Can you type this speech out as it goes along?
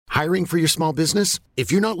Hiring for your small business?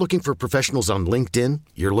 If you're not looking for professionals on LinkedIn,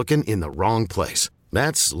 you're looking in the wrong place.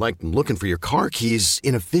 That's like looking for your car keys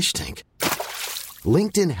in a fish tank.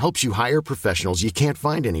 LinkedIn helps you hire professionals you can't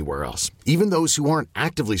find anywhere else, even those who aren't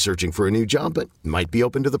actively searching for a new job but might be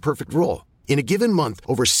open to the perfect role. In a given month,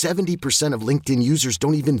 over 70% of LinkedIn users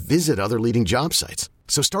don't even visit other leading job sites.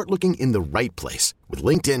 So start looking in the right place. With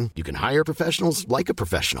LinkedIn, you can hire professionals like a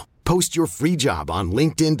professional. Post your free job on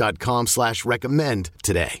linkedin.com/recommend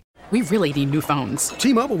today. We really need new phones.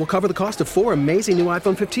 T-Mobile will cover the cost of 4 amazing new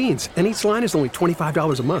iPhone 15s, and each line is only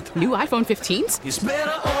 $25 a month. New iPhone 15s? It's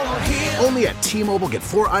better over here. Only at T-Mobile, get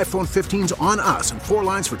 4 iPhone 15s on us and 4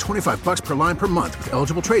 lines for $25 per line per month with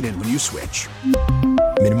eligible trade-in when you switch.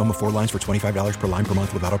 Minimum of 4 lines for $25 per line per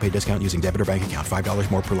month with autopay discount using debit or bank account. $5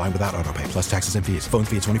 more per line without autopay, plus taxes and fees. Phone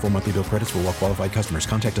fee at 24 monthly bill credits for well-qualified customers.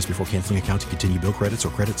 Contact us before canceling account to continue bill credits or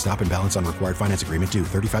credit stop and balance on required finance agreement due.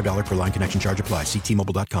 $35 per line connection charge applies. See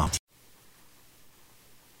T-Mobile.com.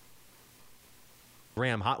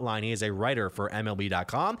 Graham Hotline. He is a writer for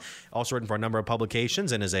MLB.com, also written for a number of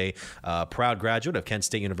publications, and is a proud graduate of Kent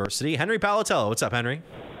State University. Henry Pallatella. What's up, Henry?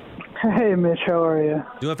 Hey, Mitch. How are you?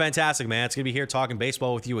 Doing fantastic, man. It's going to be here talking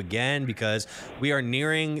baseball with you again because we are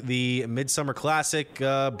nearing the Midsummer Classic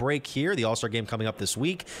break here, the All-Star game coming up this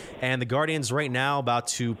week, and the Guardians right now about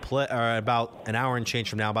to play, about an hour and change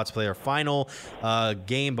from now, about to play their final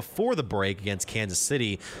game before the break against Kansas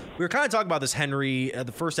City. We were kind of talking about this, Henry, at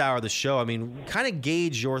the first hour of the show. I mean, kind of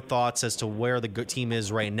gauge your thoughts as to where the good team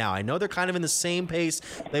is right now. I know they're kind of in the same pace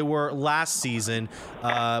they were last season,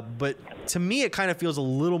 but to me, it kind of feels a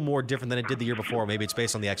little more different than it did the year before. Maybe it's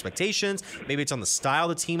based on the expectations. Maybe it's on the style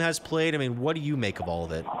the team has played. I mean, what do you make of all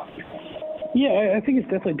of it? Yeah, I think it's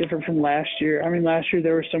definitely different from last year. I mean, last year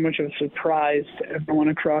there was so much of a surprise to everyone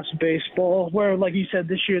across baseball, where, like you said,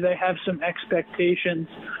 this year they have some expectations.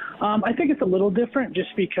 I think it's a little different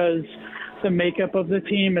just because the makeup of the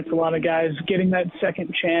team, it's a lot of guys getting that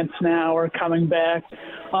second chance now or coming back.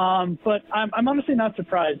 But I'm honestly not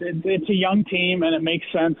surprised. It's a young team, and it makes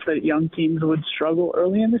sense that young teams would struggle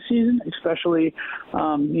early in the season, especially,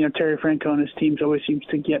 Terry Francona's teams always seems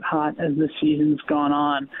to get hot as the season's gone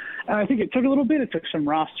on. And I think it took a little bit. It took some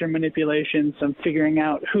roster manipulation, some figuring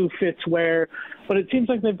out who fits where. But it seems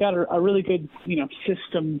like they've got a really good,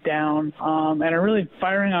 system down and are really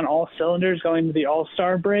firing on all cylinders going to the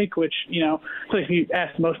All-Star break, which, so if you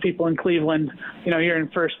ask most people in Cleveland, you're in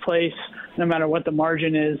first place no matter what the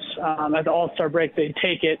margin is. At the All-Star break, they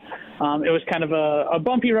take it. It was kind of a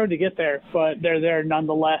bumpy road to get there, but they're there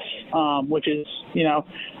nonetheless, which is,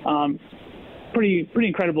 pretty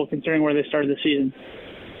incredible considering where they started the season.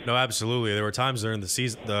 No, absolutely. There were times during the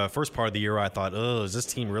season, the first part of the year, where I thought, is this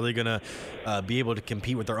team really going to be able to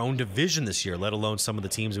compete with their own division this year, let alone some of the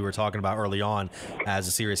teams we were talking about early on as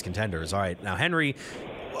the serious contenders? All right. Now, Henry,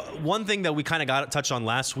 one thing that we kind of touched on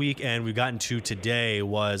last week and we've gotten to today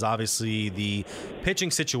was obviously the pitching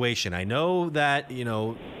situation. I know that,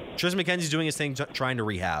 Tristan McKenzie's doing his thing, trying to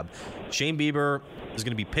rehab. Shane Bieber is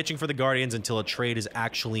going to be pitching for the Guardians until a trade is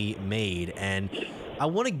actually made. And I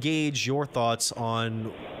want to gauge your thoughts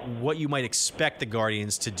on what you might expect the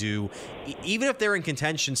Guardians to do, even if they're in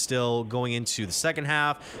contention still going into the second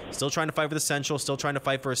half, still trying to fight for the Central, still trying to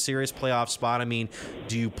fight for a serious playoff spot. I mean,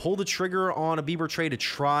 do you pull the trigger on a Bieber trade to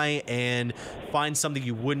try and find something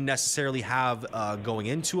you wouldn't necessarily have going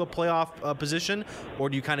into a playoff position, or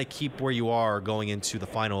do you kind of keep where you are going into the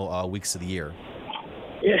final weeks of the year?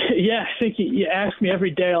 Yeah, I think you ask me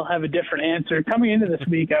every day, I'll have a different answer. Coming into this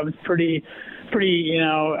week, I was pretty,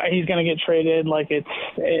 he's going to get traded. Like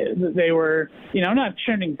they were, not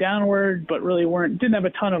trending downward, but really didn't have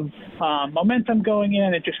a ton of momentum going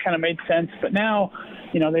in. It just kind of made sense. But now,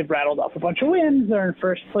 they've rattled off a bunch of wins. They're in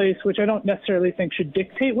first place, which I don't necessarily think should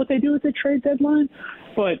dictate what they do with the trade deadline.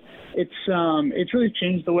 But it's really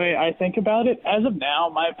changed the way I think about it. As of now,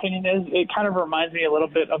 my opinion is it kind of reminds me a little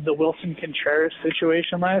bit of the Wilson Contreras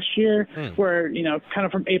situation last year, where, kind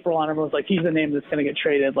of from April on, everyone was like, he's the name that's going to get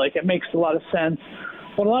traded. Like, it makes a lot of sense.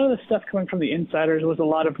 But a lot of the stuff coming from the insiders was a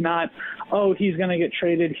lot of not, he's going to get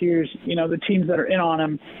traded. Here's, the teams that are in on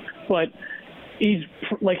him. But he's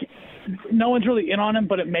like, no one's really in on him,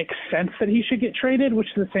 but it makes sense that he should get traded, which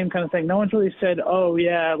is the same kind of thing. No one's really said,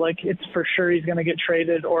 it's for sure he's going to get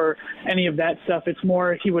traded or any of that stuff. It's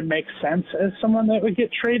more he would make sense as someone that would get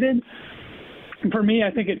traded. And for me, I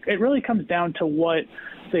think it really comes down to what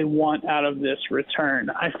they want out of this return.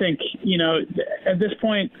 I think, at this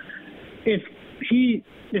point, if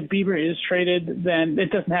Bieber is traded, then it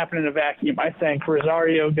doesn't happen in a vacuum. I think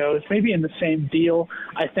Rosario goes maybe in the same deal.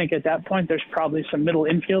 I think at that point there's probably some middle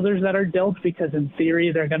infielders that are dealt because in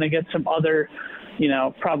theory they're going to get some other,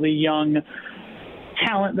 probably young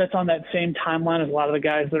talent that's on that same timeline as a lot of the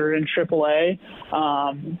guys that are in AAA.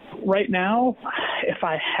 Right now, if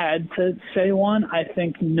I had to say one, I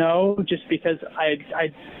think no, just because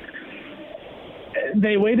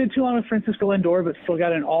they waited too long with Francisco Lindor, but still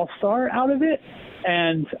got an all-star out of it.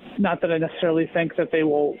 And not that I necessarily think that they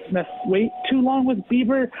will wait too long with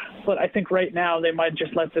Bieber, but I think right now they might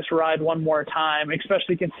just let this ride one more time,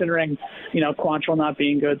 especially considering, Quantrill not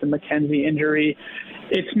being good, the McKenzie injury.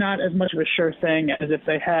 It's not as much of a sure thing as if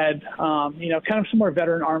they had, kind of some more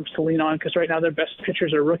veteran arms to lean on, because right now their best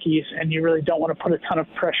pitchers are rookies, and you really don't want to put a ton of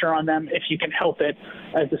pressure on them if you can help it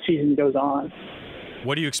as the season goes on.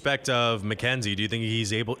 What do you expect of McKenzie? Do you think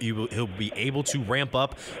he'll be able to ramp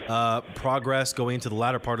up progress going into the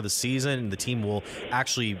latter part of the season, and the team will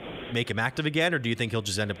actually make him active again, or do you think he'll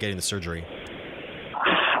just end up getting the surgery?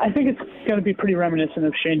 I think it's going to be pretty reminiscent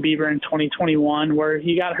of Shane Bieber in 2021, where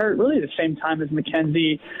he got hurt really at the same time as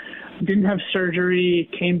McKenzie. Didn't have surgery,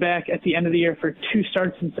 came back at the end of the year for 2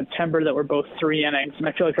 starts in September that were both 3 innings. And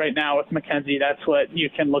I feel like right now with McKenzie, that's what you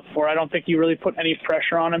can look for. I don't think you really put any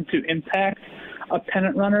pressure on him to impact a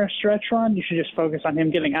pennant run or a stretch run. You should just focus on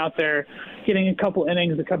him getting out there, getting a couple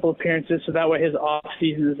innings, a couple appearances, so that way his off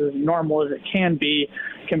season is as normal as it can be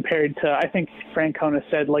compared to, I think Francona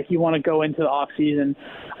said, you want to go into the off season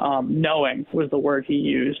knowing was the word he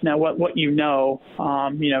used. Now what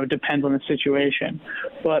depends on the situation.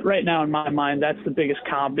 But right now in my mind, that's the biggest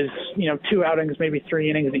comp is, 2 outings, maybe 3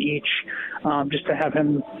 innings each, just to have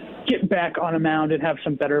him get back on a mound and have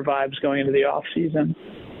some better vibes going into the off season.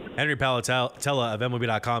 Henry Pallatella of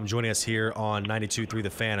MLB.com joining us here on 92.3 The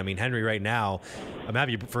Fan. I mean, Henry, right now, I'm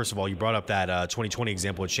happy, first of all, you brought up that 2020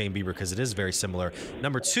 example with Shane Bieber because it is very similar.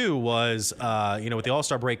 Number 2 was, with the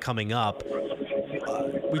All-Star break coming up,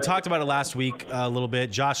 we talked about it last week a little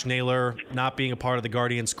bit. Josh Naylor not being a part of the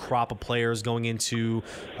Guardians' crop of players going into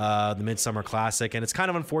the Midsummer Classic. And it's kind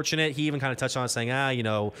of unfortunate. He even kind of touched on it saying,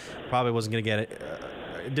 probably wasn't going to get it.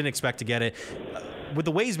 Didn't expect to get it. With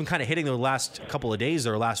the way he's been kind of hitting the last couple of days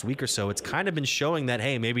or last week or so, it's kind of been showing that,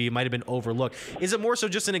 hey, maybe he might have been overlooked. Is it more so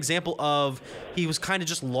just an example of he was kind of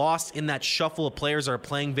just lost in that shuffle of players that are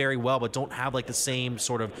playing very well but don't have the same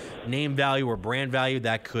sort of name value or brand value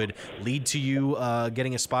that could lead to you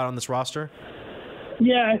getting a spot on this roster?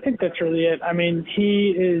 Yeah, I think that's really it. I mean,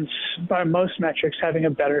 he is, by most metrics, having a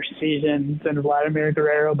better season than Vladimir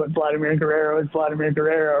Guerrero, but Vladimir Guerrero is Vladimir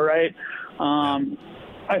Guerrero, right?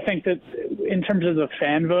 I think that in terms of the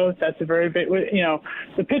fan vote, that's a very big,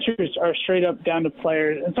 the pitchers are straight up down to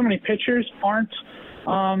players, and so many pitchers aren't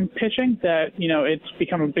pitching that, it's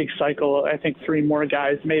become a big cycle. I think 3 more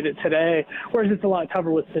guys made it today, whereas it's a lot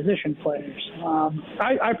tougher with position players.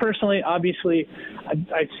 I personally, obviously,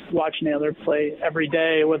 I watch Naylor play every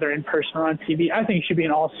day, whether in person or on TV. I think he should be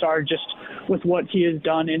an all-star just with what he has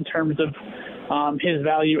done in terms of his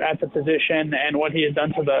value at the position and what he has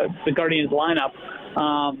done to the Guardians lineup.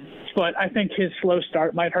 But I think his slow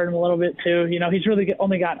start might hurt him a little bit too. He's really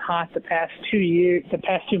only gotten hot the past 2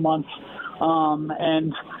 months.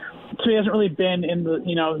 And so he hasn't really been in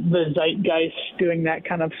the zeitgeist doing that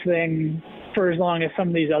kind of thing for as long as some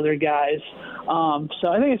of these other guys. So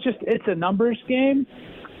I think it's a numbers game.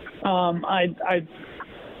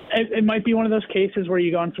 It might be one of those cases where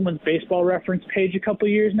you go on someone's baseball reference page a couple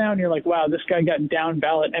of years now and you're like, wow, this guy got down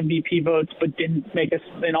ballot MVP votes but didn't make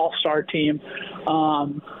an all-star team,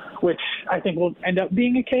 which I think will end up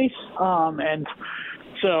being a case. And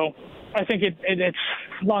so I think it's,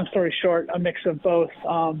 long story short, a mix of both,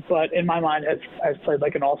 but in my mind has played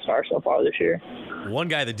like an all-star so far this year. One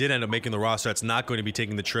guy that did end up making the roster that's not going to be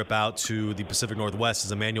taking the trip out to the Pacific Northwest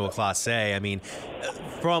is Emmanuel Clase. I mean,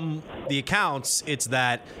 from the accounts, it's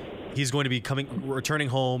that he's going to be returning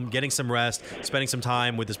home, getting some rest, spending some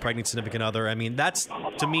time with his pregnant significant other. I mean, that's,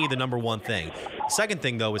 to me, the number one thing. Second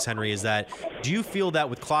thing, though, is Henry, is that do you feel that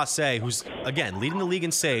with Clase, who's, again, leading the league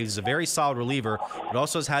in saves, is a very solid reliever, but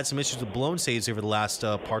also has had some issues with blown saves over the last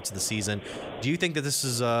parts of the season, do you think that this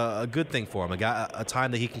is a good thing for him, a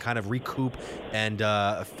time that he can kind of recoup and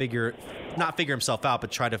not figure himself out, but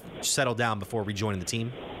try to settle down before rejoining the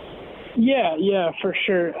team? Yeah, for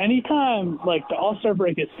sure. Anytime, the All-Star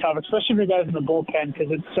break is tough, especially for guys in the bullpen,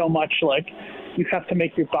 because it's so much you have to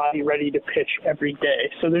make your body ready to pitch every day.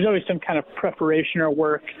 So there's always some kind of preparation or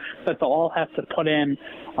work that they'll all have to put in.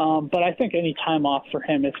 But I think any time off for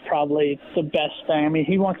him is probably the best thing. I mean,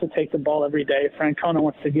 he wants to take the ball every day. Francona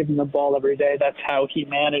wants to give him the ball every day. That's how he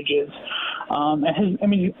manages. And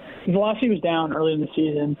his velocity was down early in the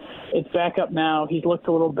season. It's back up now. He's looked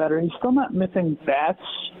a little better. He's still not missing bats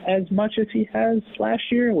as much as he has last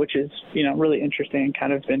year, which is, really interesting and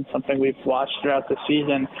kind of been something we've watched throughout the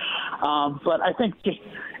season. But I think just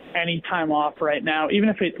any time off right now, even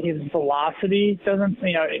if his velocity doesn't,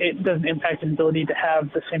 it doesn't impact his ability to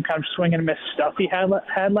have the same kind of swing and miss stuff he had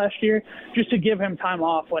last year, just to give him time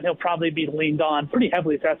off when he'll probably be leaned on pretty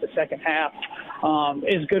heavily throughout the second half,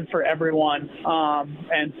 is good for everyone.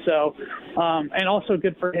 And also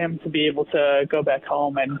good for him to be able to go back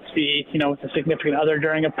home and be, with a significant other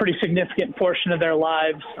during a pretty significant portion of their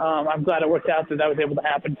lives. I'm glad it worked out that was able to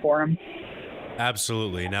happen for him.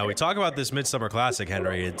 Absolutely. Now, we talk about this Midsummer Classic,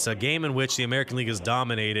 Henry. It's a game in which the American League has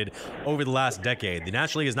dominated over the last decade. The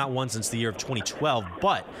National League has not won since the year of 2012,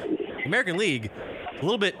 but the American League, a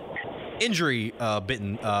little bit injury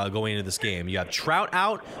bitten going into this game. You have Trout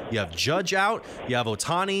out, you have Judge out, you have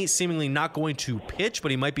Ohtani seemingly not going to pitch, but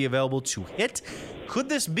he might be available to hit. Could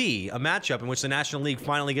this be a matchup in which the National League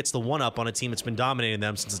finally gets the one-up on a team that's been dominating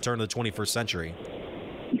them since the turn of the 21st century?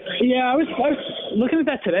 Yeah, I was looking at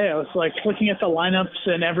that today. I was looking at the lineups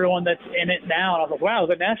and everyone that's in it now, and I was like, wow,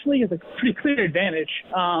 the National League has a pretty clear advantage.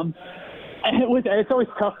 It's always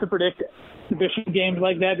tough to predict division games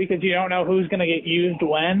like that because you don't know who's going to get used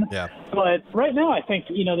when. Yeah. But right now, I think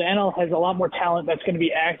the NL has a lot more talent that's going to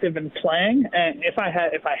be active and playing. And if I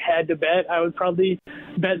had to bet, I would probably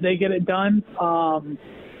bet they get it done.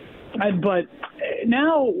 But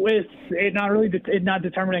now with it not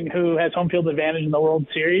determining who has home field advantage in the World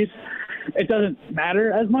Series, it doesn't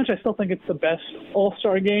matter as much. I still think it's the best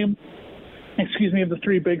All-Star game, of the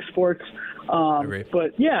three big sports.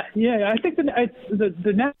 But I think the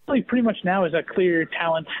National League pretty much now is a clear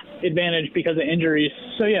talent advantage because of injuries.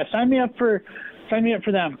 So yeah, sign me up for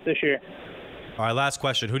them this year. All right, last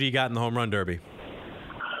question. Who do you got in the home run derby?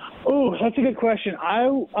 Oh, that's a good question.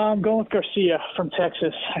 I'm going with Garcia from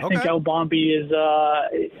Texas. I think El Bombi is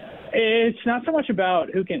it's not so much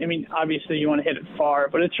about who can – obviously you want to hit it far,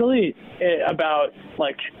 but it's really about,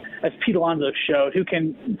 as Pete Alonso showed, who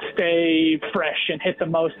can stay fresh and hit the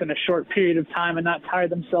most in a short period of time and not tire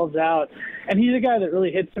themselves out. And he's a guy that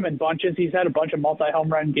really hits them in bunches. He's had a bunch of multi-home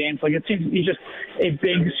run games. It seems he's just a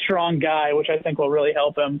big, strong guy, which I think will really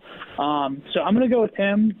help him. So I'm going to go with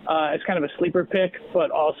him. It's kind of a sleeper pick, but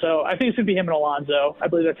also I think it's going to be him and Alonso. I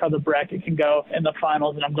believe that's how the bracket can go in the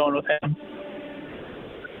finals, and I'm going with him.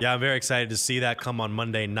 Yeah, I'm very excited to see that come on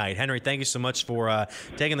Monday night. Henry, thank you so much for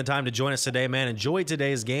taking the time to join us today, man. Enjoy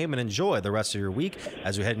today's game and enjoy the rest of your week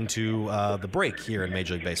as we head into the break here in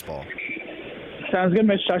Major League Baseball. Sounds good,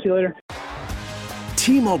 Mitch. Talk to you later.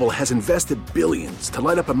 T-Mobile has invested billions to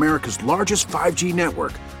light up America's largest 5G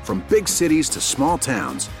network, from big cities to small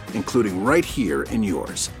towns, including right here in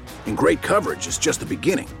yours. And great coverage is just the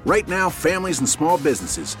beginning. Right now, families and small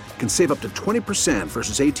businesses can save up to 20%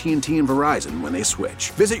 versus AT&T and Verizon when they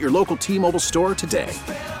switch. Visit your local T-Mobile store today.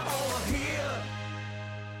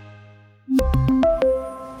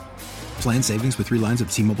 Plan savings with 3 lines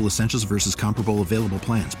of T-Mobile Essentials versus comparable available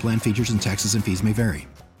plans. Plan features and taxes and fees may vary.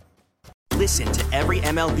 Listen to every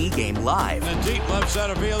MLB game live. In the deep left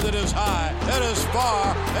center field, it is high, it is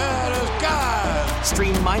far, it is gone.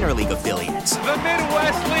 Stream minor league affiliates. The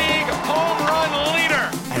Midwest League home run leader.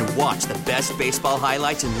 And watch the best baseball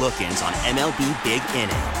highlights and look-ins on MLB Big Inning.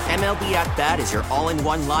 MLB At Bat is your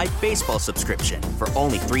all-in-one live baseball subscription for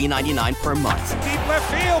only $3.99 per month. Deep left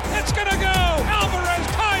field, it's gonna go. Alvarez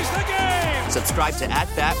ties the game. Subscribe to At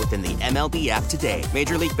Bat within the MLB app today.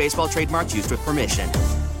 Major League Baseball trademarks used with permission.